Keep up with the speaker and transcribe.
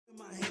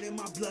And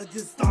my blood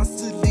just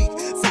starts to leak.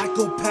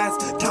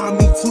 Psychopaths tie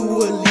me to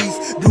a leash.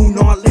 Do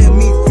not let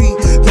me free.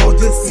 Y'all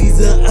just see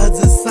the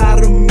other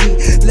side of me.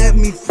 Let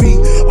me free.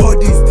 All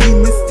these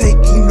demons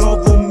taking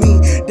over me.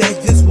 They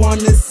just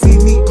wanna see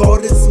me go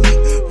to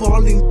sleep.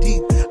 Falling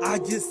deep. I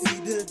just see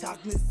the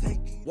darkness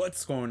taking.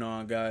 What's going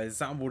on,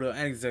 guys? I'm Buddha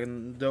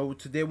and though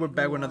today we're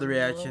back with another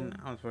reaction.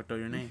 I don't supposed to know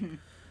your name.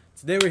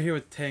 Today we're here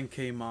with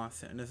 10K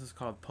Moss, and this is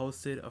called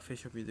Posted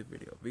Official Music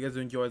Video. If you guys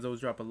enjoy those,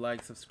 drop a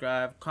like,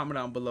 subscribe, comment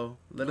down below.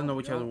 Let us know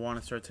what you guys want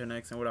to start to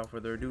next. And without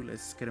further ado,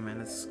 let's get it, man.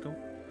 Let's go.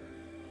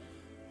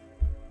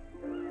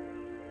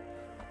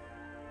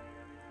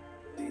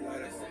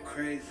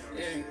 Crazy.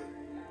 Yeah.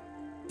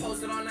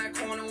 Posted on that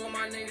corner with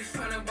my niggas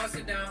tryna bust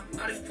it down.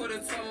 I just put a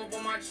 12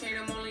 on my chain,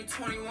 I'm only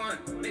 21.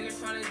 Niggas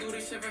tryna do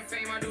this shit for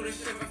fame, I do this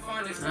shit for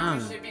fun. This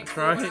shit be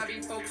cool, but I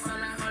be focused on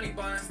that honey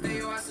bun. Stay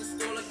your ass in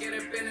school, look at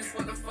it business,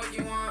 what the fuck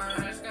you want?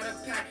 I just gotta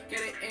pack,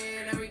 get it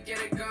in, and we get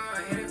it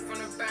gone. Hit it from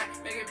the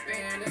back, make it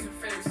bend, that's a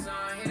favorite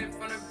song. Hit it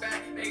from the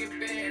back, make it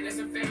bend, that's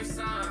a favorite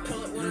song.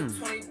 Pull it with a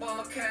 20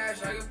 ball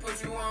cash, I can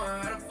put you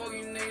on. How the fuck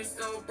you niggas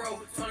still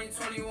broke?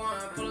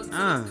 2021, pull it to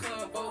the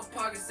club, both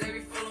pockets, they be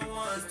full of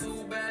ones.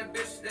 Two bad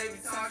bitches, they be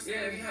toxic,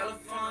 yeah, be hella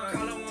fun.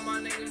 Call it with my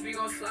niggas, we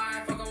gon'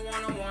 slide, fuck a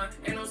one-on-one.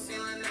 Ain't no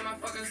ceiling in my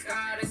fucking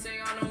sky, they say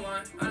I'm the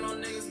one. I know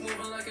niggas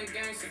moving like a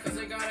gangster, cause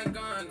they got a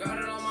gun. Got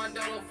it on my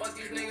dolo, fuck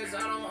these niggas,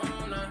 I don't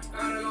own none.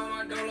 Got it on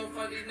my dolo,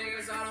 fuck these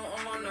niggas, I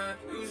don't own none.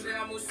 Usually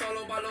I move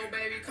solo, but little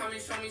baby, come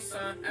and show me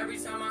son. Every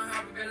time I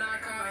hop up in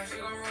that car, she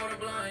gon' roll the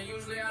blunt.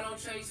 Usually I don't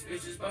chase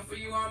bitches, but for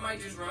you I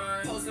might just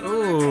run. Posted on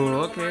that corner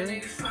with my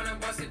niggas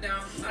tryna bust it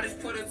down. I just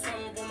put a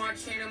 12 on my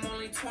chain, I'm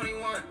only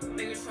 21.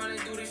 Niggas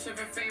tryna do this shit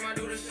for fame, I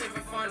do this shit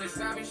for fun. This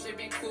rapping shit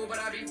be cool, but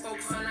I be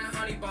focused on that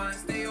honey bun.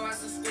 Stay your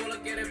ass in school,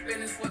 look at it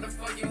business, what the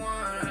fuck you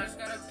want? I just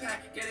gotta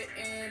pack, get it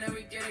in, and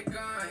we get it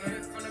gone. Hit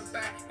it from the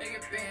back, make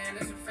it bend,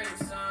 that's a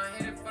favorite song.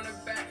 Hit it from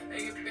the back,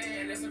 make it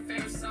bend, that's a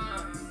favorite song.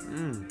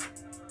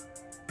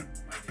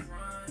 Might just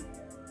run.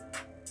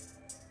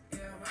 Yeah,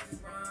 might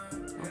just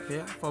run. Okay,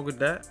 I fuck with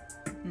that.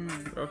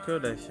 I'll kill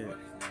that shit.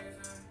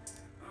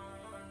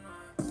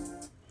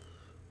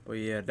 But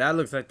yeah, that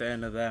looks like the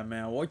end of that,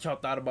 man. What y'all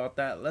thought about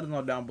that? Let us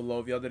know down below.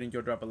 If y'all did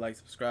enjoy, drop a like,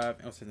 subscribe,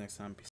 and I'll see you next time. Peace.